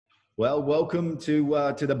Well, welcome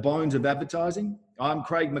to the Bones of Advertising. I'm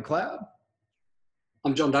Craig McLeod.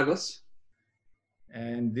 I'm John Douglas.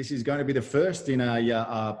 And this is going to be the first in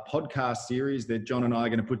a podcast series that John and I are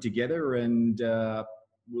going to put together, and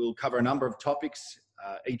we'll cover a number of topics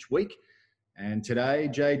each week. And today,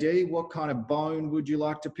 JD, what kind of bone would you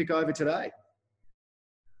like to pick over today?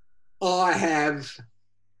 I have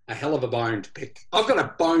a hell of a bone to pick. I've got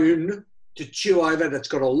a bone to chew over that's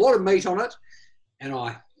got a lot of meat on it, and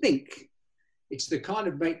I think it's the kind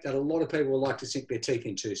of meat that a lot of people would like to sink their teeth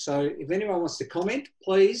into. So if anyone wants to comment,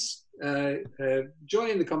 please join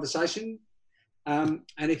in the conversation. And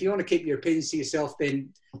if you want to keep your opinions to yourself, then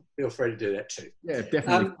feel free to do that too. Yeah,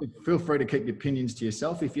 definitely. Feel free to keep your opinions to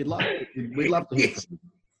yourself if you'd like. We'd love to hear from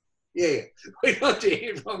you. Yeah, we'd love to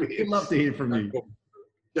hear from you. We'd love to hear from you.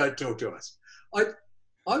 Don't talk to us.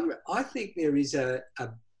 I think there is I'd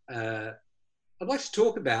like to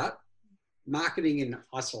talk about marketing in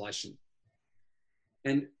isolation.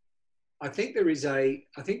 And I think there is a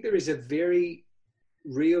very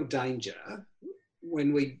real danger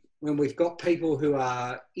when we've got people who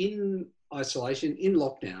are in isolation, in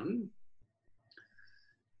lockdown,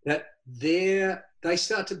 that they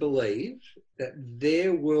start to believe that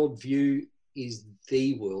their worldview is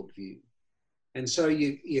the worldview. And so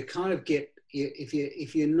you kind of get,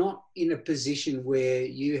 if you're not in a position where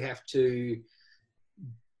you have to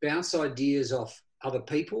bounce ideas off other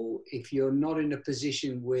people, if you're not in a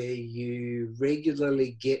position where you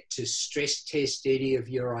regularly get to stress test any of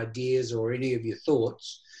your ideas or any of your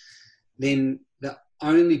thoughts, then the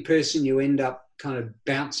only person you end up kind of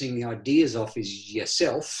bouncing ideas off is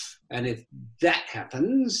yourself. And if that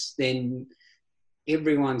happens, then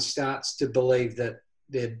everyone starts to believe that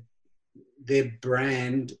their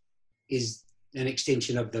brand is an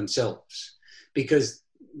extension of themselves, because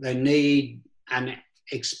they need an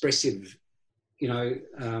expressive, and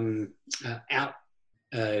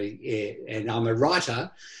I'm a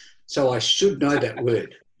writer, so I should know that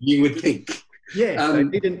word, you would think. Yeah, they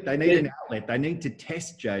need an outlet. They need to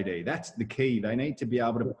test, JD. That's the key. They need to be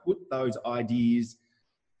able to put those ideas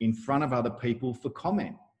in front of other people for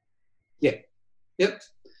comment. Yeah, yep.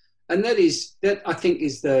 And that I think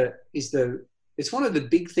is it's one of the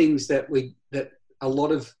big things that a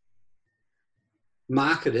lot of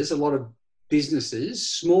marketers, a lot of businesses,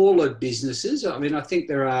 smaller businesses. I mean, I think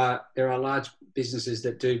there are large businesses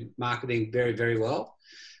that do marketing very, very well.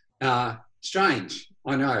 Strange,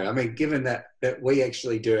 I know. I mean, given that we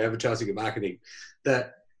actually do advertising and marketing,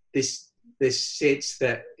 that this sense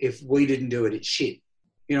that if we didn't do it, it's shit.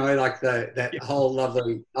 Like that whole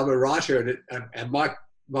lovely, I'm a writer, and my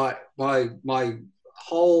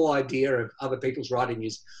whole idea of other people's writing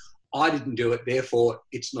is I didn't do it, therefore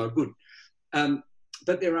it's no good.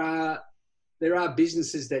 But there are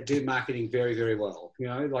businesses that do marketing very, very well.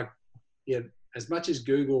 As much as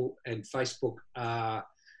Google and Facebook are,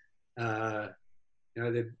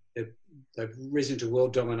 they've risen to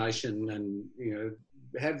world domination, and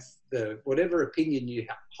have whatever opinion you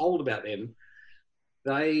hold about them,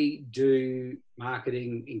 they do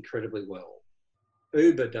marketing incredibly well.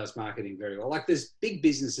 Uber does marketing very well. Like, there's big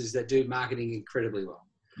businesses that do marketing incredibly well.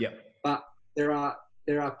 Yeah. But there are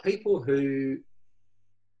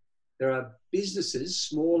businesses,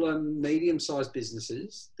 smaller, medium-sized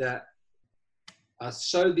businesses, that are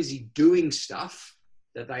so busy doing stuff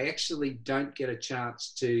that they actually don't get a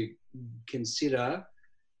chance to consider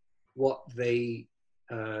what the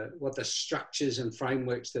structures and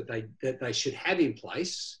frameworks that they should have in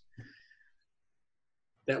place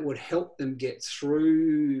that would help them get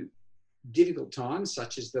through difficult times,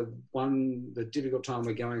 such as the difficult time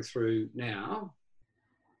we're going through now.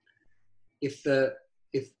 If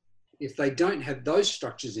they don't have those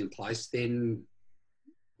structures in place, then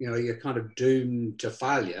you're kind of doomed to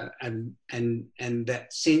failure, and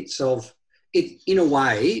that sense of it, in a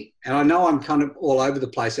way. And I know I'm kind of all over the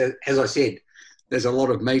place. As I said, there's a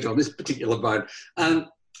lot of meat on this particular bone.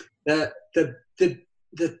 The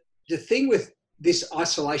thing with this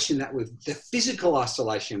isolation the physical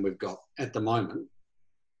isolation we've got at the moment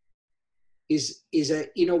is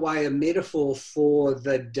in a way a metaphor for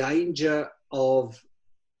the danger of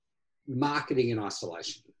marketing in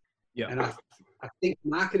isolation. Yeah. And I think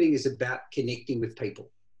marketing is about connecting with people.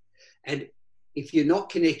 And if you're not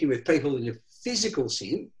connecting with people in a physical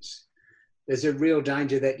sense, there's a real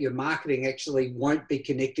danger that your marketing actually won't be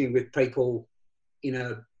connecting with people in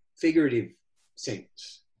a figurative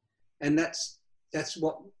sense. And that's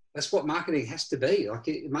what marketing has to be. Like,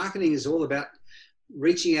 marketing is all about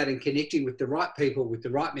reaching out and connecting with the right people with the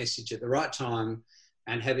right message at the right time,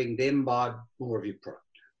 and having them buy more of your product.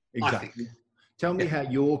 Exactly. Tell me how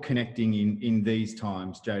you're connecting in these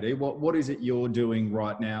times, JD. What is it you're doing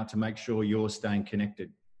right now to make sure you're staying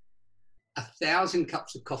connected? 1,000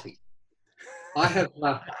 cups of coffee. I have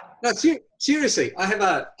no, seriously. I have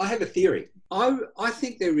a theory. I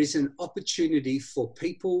think there is an opportunity for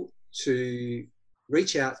people to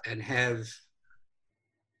reach out and have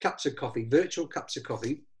cups of coffee, virtual cups of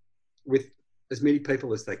coffee, with as many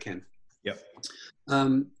people as they can. Yep.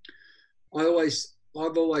 I've always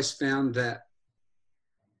found that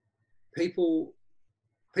people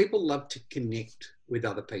love to connect with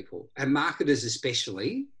other people, and marketers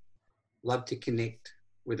especially love to connect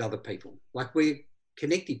with other people. Like, we're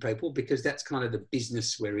connecting people because that's kind of the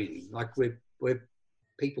business we're in. Like, we're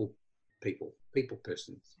people,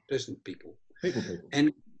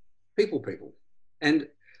 and people. And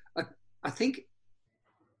I think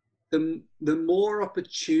the more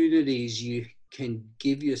opportunities you can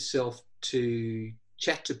give yourself to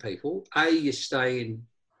chat to people, you stay in,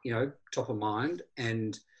 top of mind,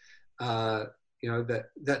 and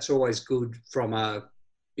that's always good from a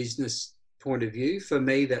business point of view. For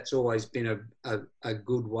me, that's always been a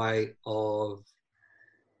good way of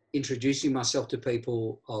introducing myself to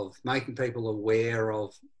people, of making people aware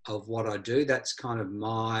of what I do. That's kind of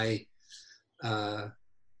my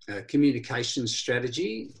communication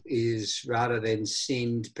strategy, is rather than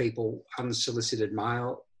send people unsolicited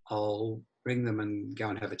mail, I'll ring them and go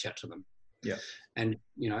and have a chat to them. Yeah. And,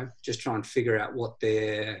 just try and figure out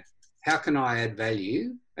how can I add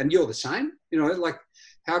value? And you're the same, like,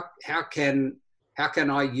 how can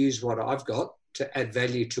I use what I've got to add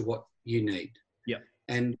value to what you need? Yeah.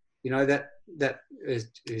 And, that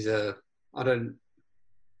is I don't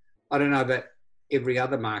know about every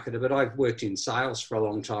other marketer, but I've worked in sales for a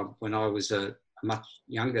long time when I was a much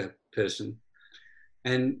younger person.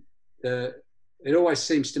 And it always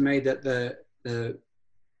seems to me that the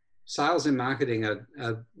sales and marketing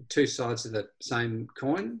are two sides of the same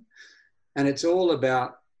coin. And it's all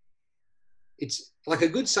about, it's like, a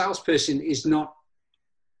good salesperson is not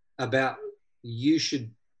about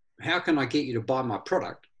how can I get you to buy my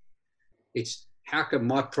product? It's how can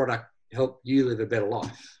my product help you live a better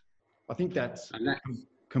life? I think that's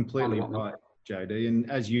completely right, JD. And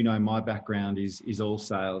as you know, my background is all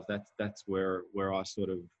sales. That's where I sort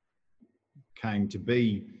of came to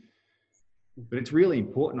be. But it's really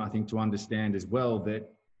important, I think, to understand as well that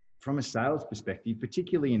from a sales perspective,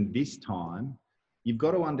 particularly in this time, you've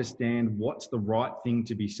got to understand what's the right thing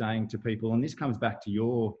to be saying to people. And this comes back to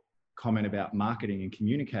your comment about marketing and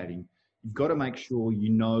communicating. You've got to make sure you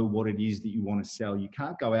know what it is that you want to sell. You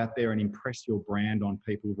can't go out there and impress your brand on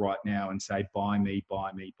people right now and say, buy me,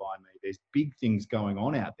 buy me, buy me. There's big things going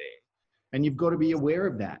on out there, and you've got to be aware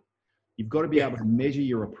of that. You've got to be able to measure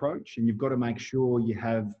your approach, and you've got to make sure you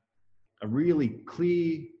have a really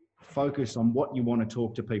clear focus on what you want to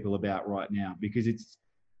talk to people about right now, because it's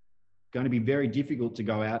going to be very difficult to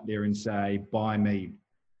go out there and say, buy me.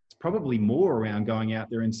 It's probably more around going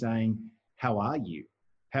out there and saying, how are you?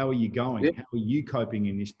 How are you going? How are you coping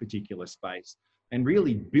in this particular space? And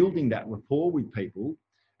really building that rapport with people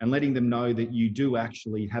and letting them know that you do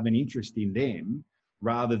actually have an interest in them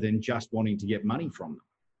rather than just wanting to get money from them.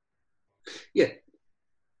 Yeah.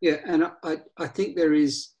 And I think there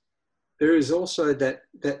is also that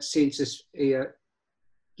sense of,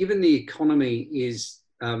 given the economy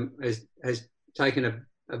has taken a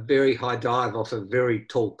very high dive off a very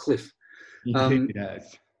tall cliff. It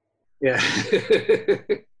has. Yeah.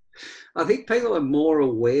 I think people are more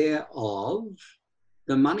aware of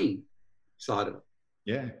the money side of it.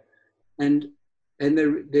 Yeah. And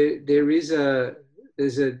there's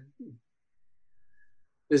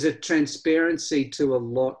a transparency to a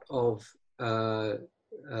lot of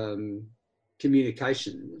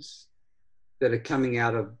communications that are coming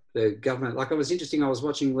out of the government. Like, I was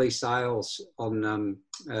watching Lee Sales on the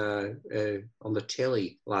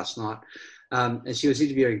telly last night, and she was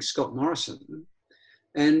interviewing Scott Morrison.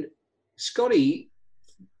 And Scotty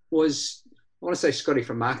was, I want to say Scotty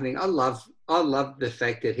from marketing, I love the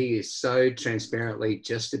fact that he is so transparently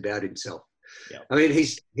just about himself. Yeah. I mean,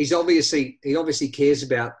 he obviously cares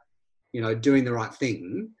about, doing the right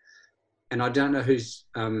thing. And I don't know who's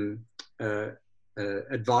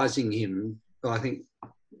advising him, but I think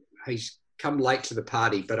he's come late to the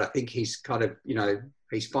party, but I think he's kind of,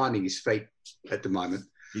 he's finding his feet at the moment.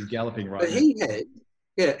 He's galloping right but now.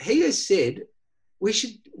 He has said,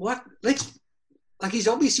 he's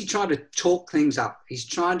obviously trying to talk things up. He's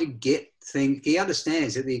trying to get things, he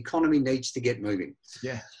understands that the economy needs to get moving.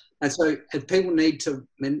 Yeah. And so, and people need to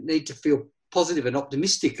feel positive and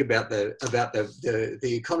optimistic about the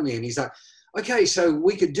economy. And he's like, okay, so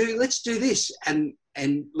let's do this. And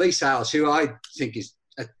and Lee Sales, who I think is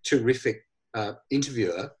a terrific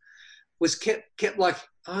interviewer, was kept like,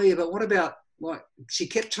 oh yeah, but what about, like, she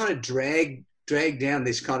kept trying to drag down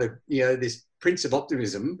this kind of, you know, this Prince of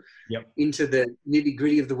Optimism into the nitty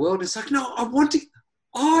gritty of the world. It's like, no, I want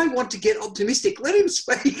to get optimistic. Let him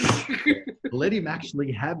speak. Let him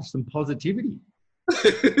actually have some positivity.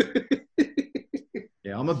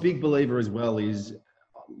 Yeah, I'm a big believer as well, is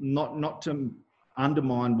not to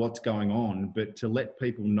undermine what's going on, but to let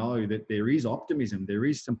people know that there is optimism, there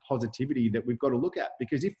is some positivity that we've got to look at.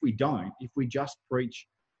 Because if we just preach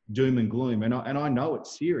doom and gloom, and I know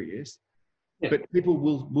it's serious, but people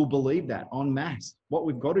will believe that en masse. What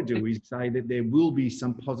we've got to do is say that there will be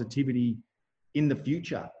some positivity in the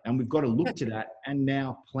future, and we've got to look to that and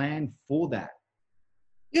now plan for that.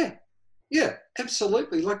 Yeah,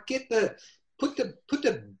 absolutely. Like, put the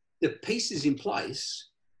pieces in place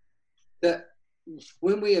that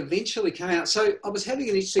when we eventually come out. So I was having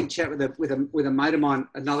an interesting chat with a mate of mine,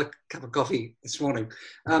 another cup of coffee this morning.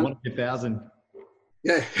 1,000.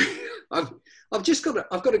 Yeah, I've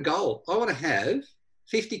got a goal. I want to have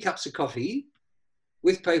 50 cups of coffee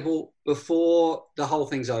with people before the whole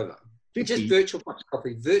thing's over. 50? Just virtual cups of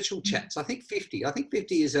coffee, virtual chats. I think 50. I think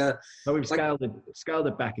 50 is a. So we've scaled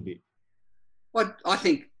it back a bit. I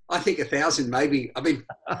think 1,000 maybe. I mean,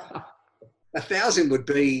 1,000 would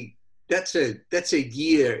be. That's a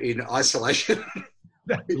year in isolation.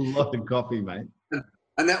 That's a lot of coffee, mate.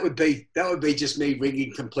 And that would be just me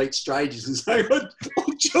ringing complete strangers and saying, I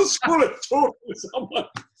just want to talk to someone.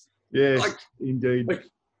 Yes, like, indeed. Like,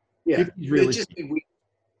 yeah,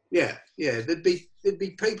 there'd be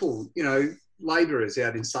people, you know, labourers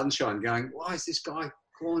out in sunshine going, why is this guy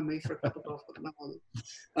calling me for a cup of coffee?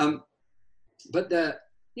 But I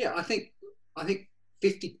think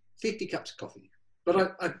 50 cups of coffee.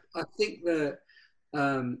 But I think that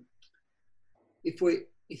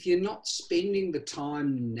if you're not spending the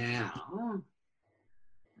time now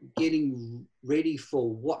getting ready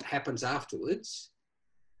for what happens afterwards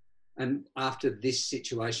and after this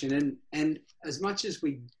situation, and as much as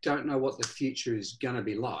we don't know what the future is going to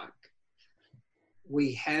be like,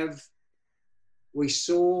 we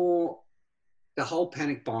saw the whole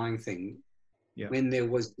panic buying thing when there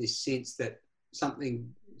was this sense that some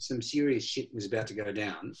serious shit was about to go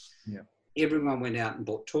down. Yeah. Everyone went out and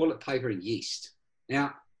bought toilet paper and yeast.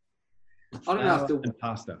 Now, I don't know if and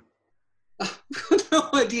pasta. I've got no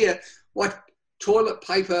idea what toilet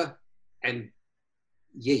paper and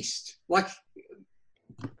yeast. Like,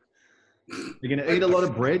 they're going to eat a lot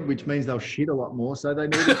of bread, which means they'll shit a lot more, so they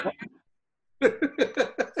need it.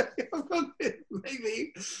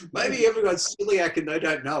 Maybe everyone's celiac and they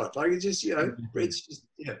don't know it. Like, it's just, you know, bread's just,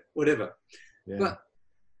 whatever. Yeah. But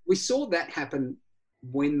we saw that happen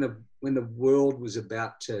when the world was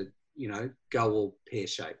about to, you know, go all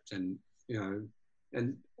pear-shaped, and, you know,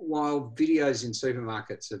 and while videos in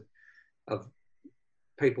supermarkets of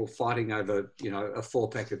people fighting over, you know, a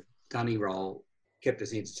 4-pack of Dunny Roll kept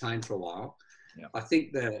us entertained for a while. Yeah. I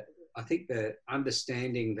think the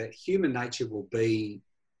understanding that human nature will be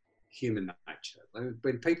human nature.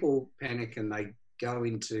 When people panic and they go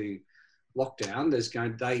into lockdown,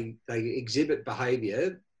 they exhibit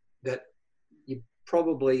behaviour that you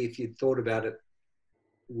probably, if you thought about it,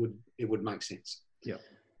 would make sense. Yeah.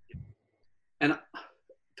 And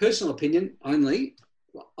personal opinion only,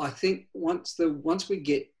 I think once we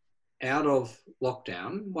get out of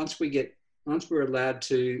lockdown, once we're allowed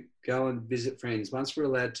to go and visit friends, once we're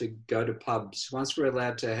allowed to go to pubs, once we're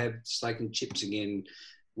allowed to have steak and chips again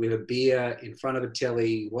with a beer in front of a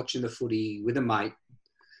telly, watching the footy with a mate,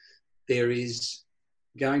 there is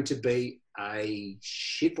going to be a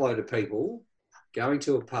shitload of people going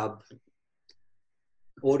to a pub,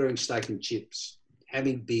 ordering steak and chips,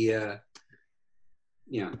 having beer,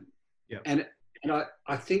 you know. Yeah. And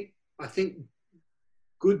I think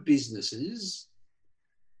good businesses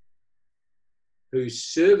who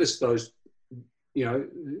service those, you know,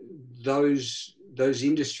 those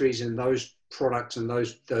industries and those products and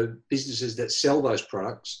those businesses that sell those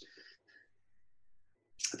products,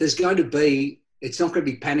 it's not going to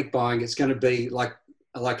be panic buying. It's going to be like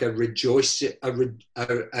a rejoice,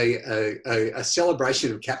 a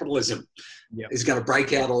celebration of capitalism. Yep. Is going to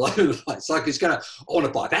break out all over the place. Like, it's going to, I want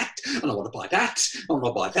to buy that, and I want to buy that, I want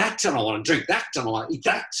to buy that, and I want to drink that, and I want to eat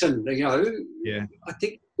that, and, you know. Yeah. I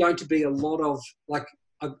think going to be a lot of, like,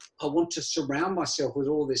 I want to surround myself with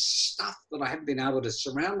all this stuff that I haven't been able to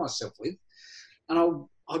surround myself with, and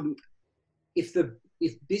if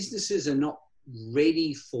businesses are not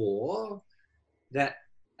ready for that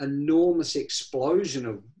enormous explosion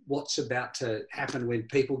of what's about to happen when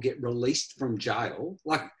people get released from jail,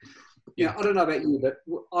 like, Yeah, I don't know about you, but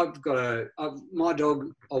I've got my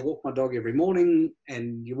dog. I walk my dog every morning,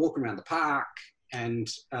 and you walk around the park, and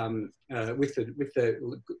with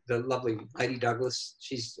the lovely Lady Douglas.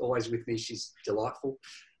 She's always with me. She's delightful.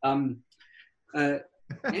 Ange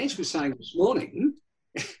was saying this morning.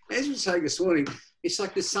 It's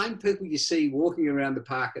like the same people you see walking around the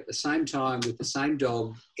park at the same time with the same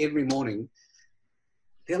dog every morning.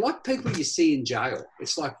 They're like people you see in jail.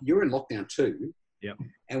 It's like you're in lockdown too. Yep.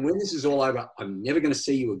 And when this is all over, I'm never going to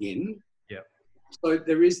see you again. Yep. So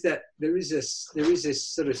there is this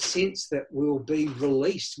sort of sense that we'll be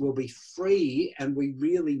released, we'll be free, and we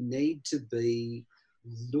really need to be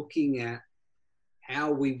looking at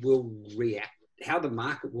how we will react, how the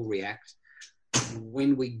market will react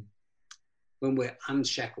when we're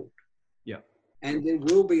unshackled. Yeah. And there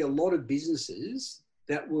will be a lot of businesses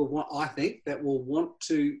that will want, I think, that will want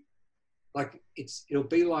to, like, it'll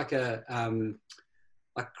be like Crown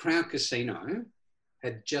Casino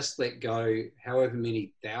had just let go however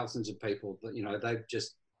many thousands of people that, you know,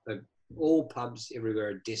 all pubs everywhere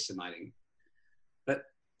are decimating. But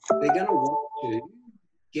they're going to want to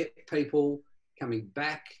get people coming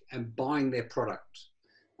back and buying their product.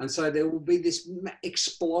 And so there will be this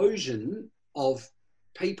explosion of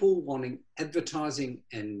people wanting advertising,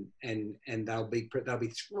 and they'll be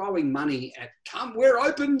throwing money at, come, we're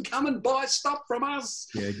open, come and buy stuff from us.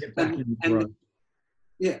 Yeah, get back in the growth.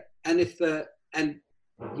 Yeah,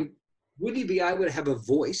 will you be able to have a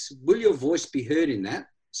voice? Will your voice be heard in that?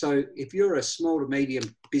 So if you're a small to medium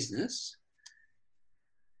business,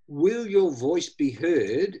 will your voice be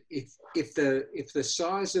heard if the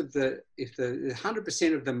size of the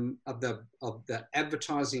 100% of the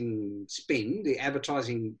advertising spend, the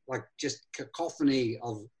advertising, like just cacophony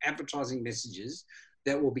of advertising messages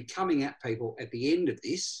that will be coming at people at the end of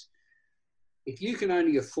this, if you can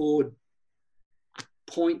only afford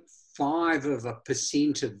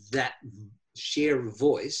 0.5% of that share of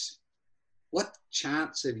voice, what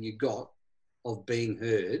chance have you got of being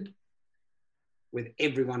heard with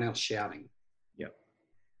everyone else shouting? Yep.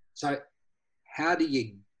 So how do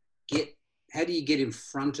you get in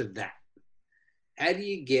front of that? How do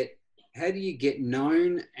you get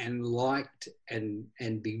known and liked and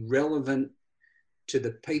be relevant to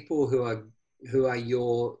the people who are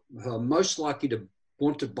most likely to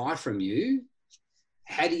want to buy from you?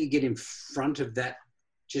 How do you get in front of that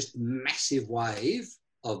just massive wave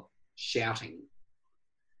of shouting?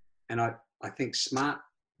 And I think smart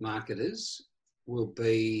marketers will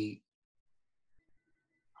be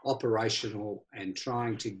operational and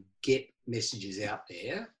trying to get messages out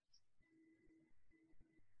there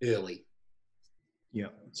early. Yeah.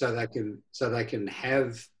 So they can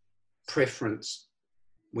have preference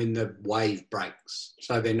when the wave breaks.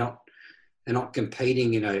 So they're not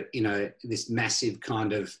competing in this massive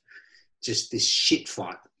kind of just this shit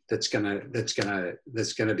fight that's gonna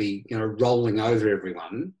be, you know, rolling over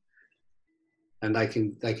everyone. And they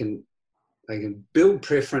can build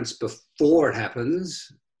preference before it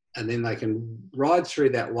happens, and then they can ride through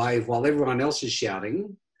that wave while everyone else is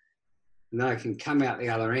shouting, and they can come out the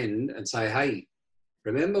other end and say, hey,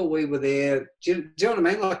 remember we were there? Do you know what I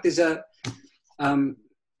mean? Like there's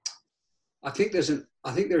I think there's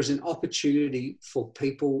an opportunity for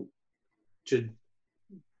people to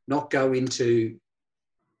not go into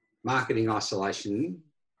marketing isolation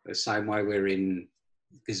the same way we're in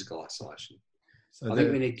physical isolation. So I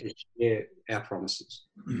think we need to share our promises.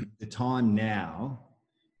 The time now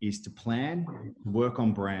is to plan, work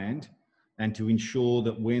on brand, and to ensure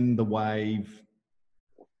that when the wave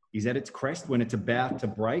is at its crest, when it's about to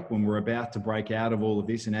break, when we're about to break out of all of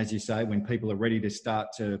this, and as you say, when people are ready to start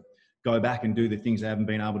to go back and do the things they haven't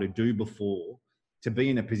been able to do before, to be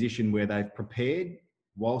in a position where they've prepared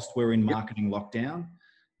whilst we're in marketing lockdown,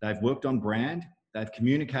 they've worked on brand, they've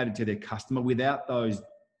communicated to their customer without those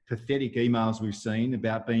pathetic emails we've seen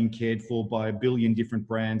about being cared for by a billion different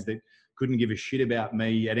brands that couldn't give a shit about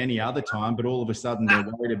me at any other time, but all of a sudden they're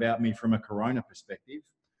worried about me from a corona perspective.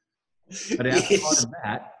 But outside of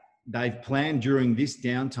that, they've planned during this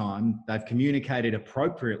downtime, they've communicated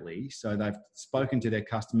appropriately, so they've spoken to their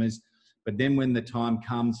customers, but then when the time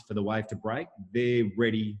comes for the wave to break, they're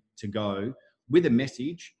ready to go with a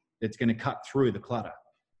message that's going to cut through the clutter.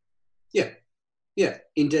 Yeah,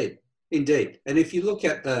 indeed. And if you look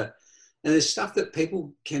at and there's stuff that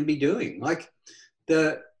people can be doing, like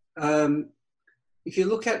if you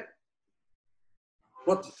look at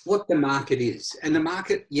what the market is, and the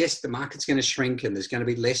market, yes, the market's going to shrink, and there's going to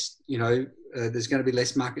be less, you know, there's going to be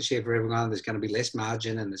less market share for everyone. There's going to be less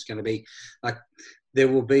margin, and there's going to be there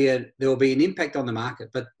will be an impact on the market.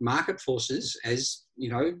 But market forces, as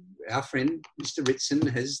our friend Mr. Ritson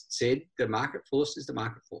has said the market force is the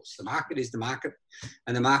market force. The market is the market,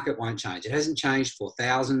 and the market won't change. It hasn't changed for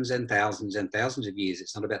thousands and thousands and thousands of years.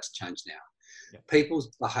 It's not about to change now. Yep. People's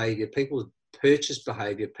behaviour, people's purchase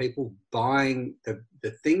behaviour, people buying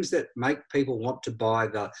the things that make people want to buy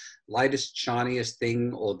the latest, shiniest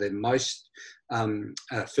thing, or the most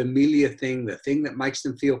familiar thing, the thing that makes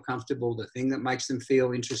them feel comfortable, the thing that makes them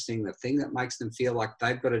feel interesting, the thing that makes them feel like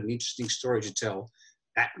they've got an interesting story to tell,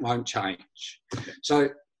 that won't change. So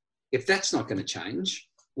if that's not going to change,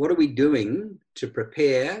 what are we doing to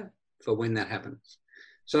prepare for when that happens?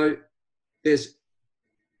 So there's,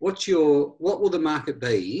 what will the market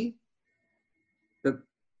be?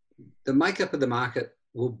 The makeup of the market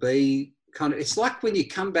will be kind of, it's like when you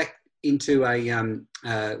come back into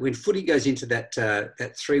when footy goes into that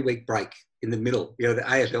 3-week break in the middle, the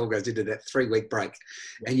AFL goes into that 3-week break,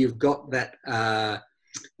 and you've got that,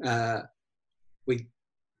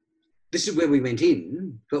 this is where we went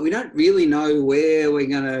in, but we don't really know where we're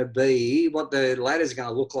going to be, what the ladder's going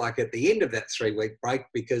to look like at the end of that 3-week break,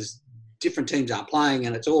 because different teams aren't playing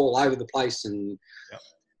and it's all over the place. And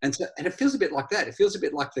and it feels a bit like that. It feels a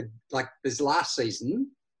bit like this last season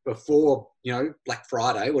before, Black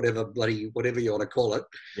Friday, whatever you want to call it.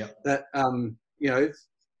 Yep. That,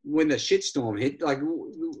 when the shitstorm hit, like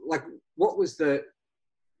what was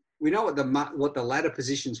we know what the ladder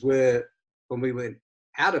positions were when we went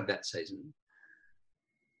out of that season,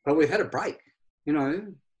 but we've had a break,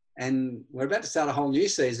 and we're about to start a whole new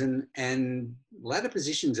season, and ladder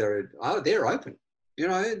positions they're open.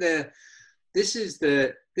 This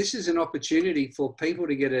is an opportunity for people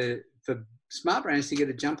to for smart brands to get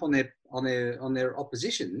a jump on their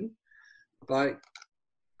opposition by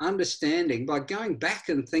understanding, by going back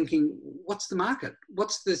and thinking, what's the market?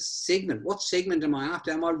 What's the segment? What segment am I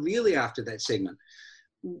after? Am I really after that segment?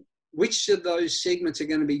 Which of those segments are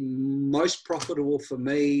going to be most profitable for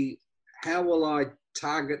me? How will I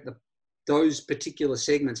target those particular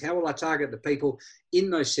segments? How will I target the people in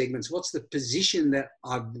those segments? What's the position that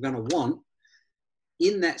I'm going to want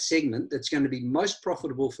in that segment that's going to be most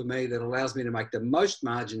profitable for me, that allows me to make the most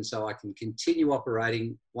margin so I can continue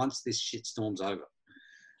operating once this shitstorm's over?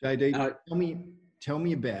 JD, tell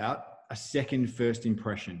me about a second first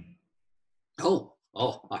impression. Oh,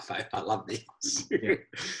 my favorite. I love this. Yeah.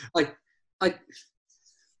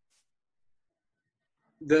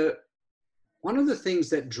 One of the things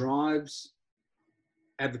that drives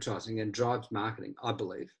advertising and drives marketing, I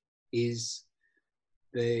believe, is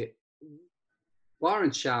the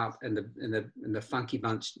Byron Sharp and the Funky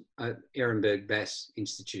Bunch at Ehrenberg Bass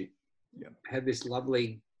Institute have this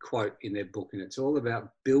lovely quote in their book, and it's all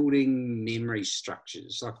about building memory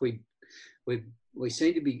structures. Like we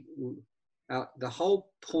seem to be the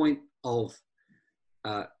whole point of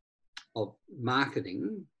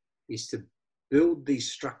marketing is to build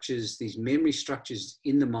these structures, these memory structures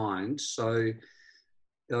in the mind. So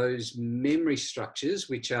those memory structures,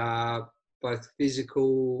 which are both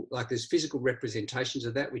physical, like there's physical representations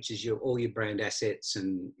of that, which is all your brand assets,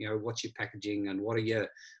 and what's your packaging, and what are your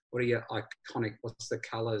iconic, what's the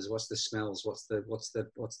colors, what's the smells, what's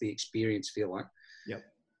the experience feel like. Yep.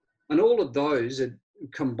 And all of those are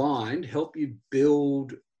combined help you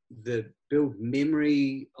build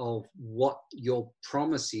memory of what your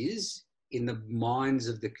promise is in the minds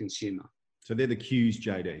of the consumer. So they're the cues,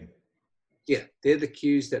 JD. Yeah, they're the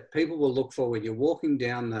cues that people will look for when you're walking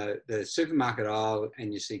down the supermarket aisle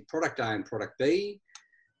and you see product A and product B,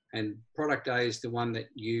 and product A is the one that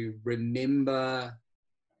you remember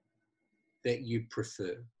that you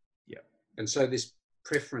prefer. Yeah. And so this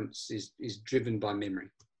preference is driven by memory.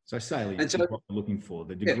 So salience is what we're looking for,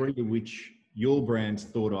 the degree to which your brand's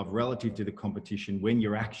thought of relative to the competition when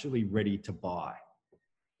you're actually ready to buy.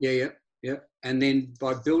 Yeah. And then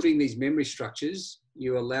by building these memory structures,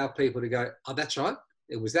 you allow people to go, oh, that's right,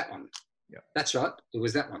 it was that one. Yeah. That's right, it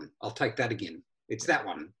was that one. I'll take that again. It's that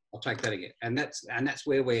one. I'll take that again. And that's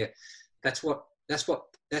where the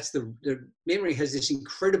memory has this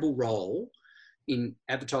incredible role in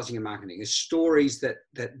advertising and marketing. The stories that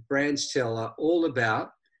brands tell are all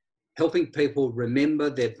about helping people remember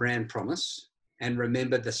their brand promise and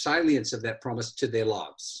remember the salience of that promise to their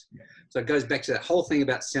lives. Yeah. So it goes back to that whole thing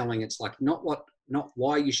about selling. It's like not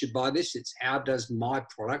why you should buy this. It's how does my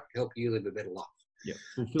product help you live a better life? Yeah.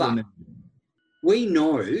 But we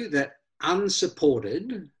know that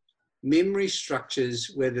unsupported memory structures,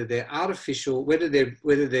 whether they're artificial, whether they're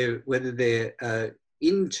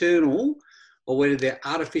internal, or whether they're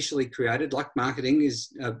artificially created, like marketing is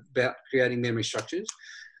about creating memory structures.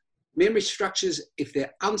 Memory structures, if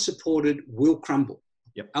they're unsupported, will crumble.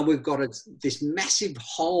 Yep. And we've got this massive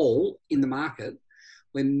hole in the market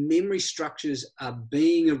when memory structures are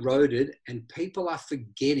being eroded and people are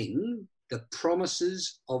forgetting the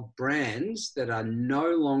promises of brands that are no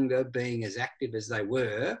longer being as active as they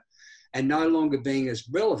were and no longer being as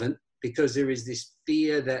relevant, because there is this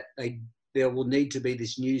fear that there will need to be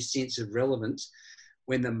this new sense of relevance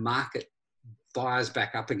when the market fires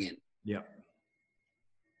back up again. Yeah.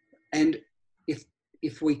 And if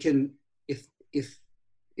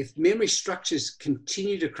memory structures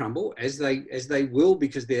continue to crumble, as they will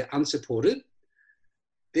because they're unsupported,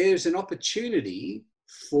 there's an opportunity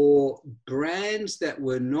for brands that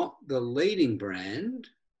were not the leading brand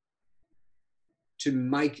to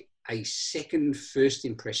make a second first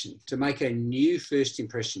impression, to make a new first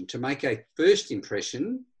impression, to make a first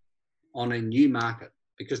impression on a new market,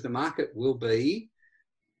 because the market will be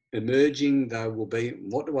emerging. There will be,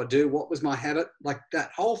 what do I do? What was my habit? Like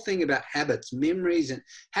that whole thing about habits, memories, and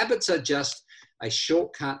habits are just a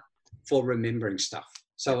shortcut for remembering stuff.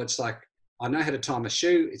 So it's like, I know how to tie my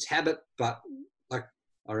shoe, it's habit, but like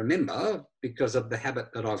I remember because of the habit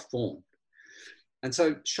that I've formed. And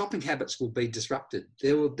so shopping habits will be disrupted.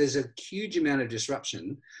 There's a huge amount of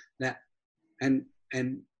disruption that, and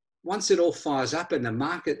once it all fires up and the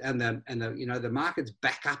market and the market's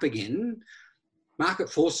back up again,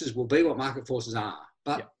 market forces will be what market forces are.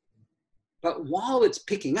 But while it's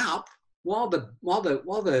picking up, while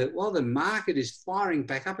the market is firing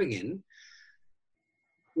back up again,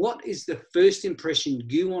 what is the first impression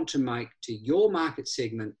you want to make to your market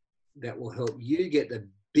segment that will help you get the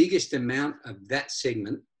biggest amount of that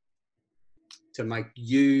segment to make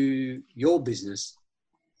your business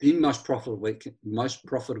the most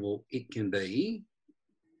profitable it can be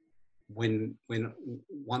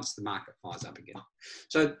once the market fires up again.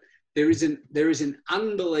 So there is an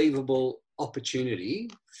unbelievable opportunity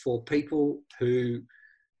for people who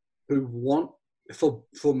want, for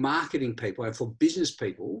marketing people and for business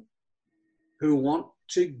people who want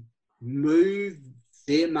to move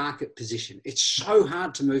their market position. It's so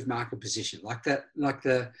hard to move market position like that. Like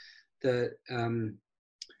you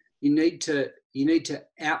need to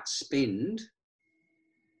outspend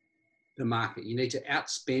the market. You need to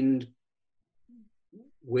outspend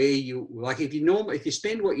where you, like if you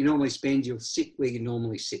spend what you normally spend, you'll sit where you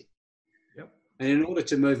normally sit. Yep. And in order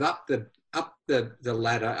to move up the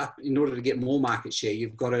ladder, in order to get more market share,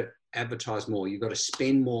 you've got to advertise more. You've got to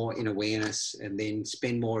spend more in awareness, and then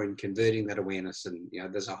spend more in converting that awareness. And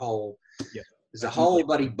there's a whole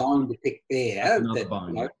bloody bone to pick there. Another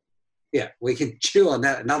bone. We can chew on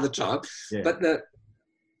that another time. Yeah. But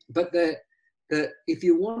if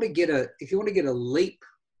you want to get a leap,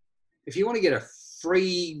 if you want to get a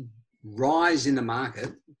free rise in the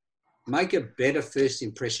market, make a better first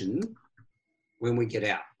impression when we get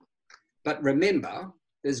out. But remember,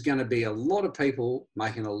 there's going to be a lot of people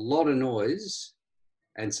making a lot of noise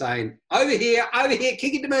and saying, over here,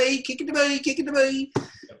 kick it to me, kick it to me, kick it to me.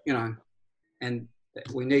 And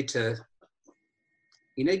you need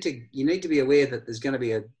to be aware that there's going to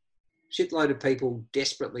be a shitload of people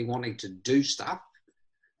desperately wanting to do stuff.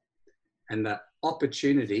 And the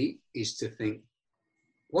opportunity is to think,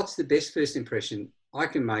 what's the best first impression I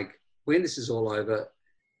can make when this is all over?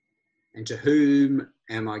 And to whom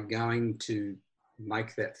am I going to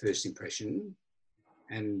make that first impression?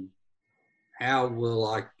 And how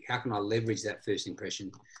can I leverage that first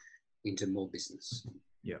impression into more business?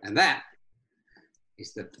 Yeah. And that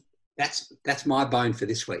is that's my bone for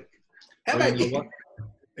this week. How about you?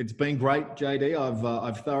 It's been great, JD.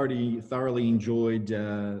 I've thoroughly enjoyed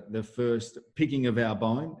the first picking of our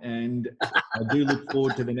bone, and I do look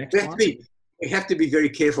forward to the next one. We have to be very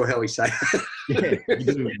careful how we say it. Yeah, we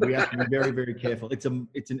do. We have to be very, very careful. It's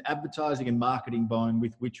an advertising and marketing bone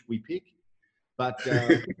with which we pick. But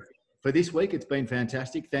for this week, it's been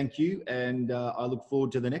fantastic. Thank you, and I look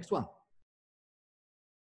forward to the next one.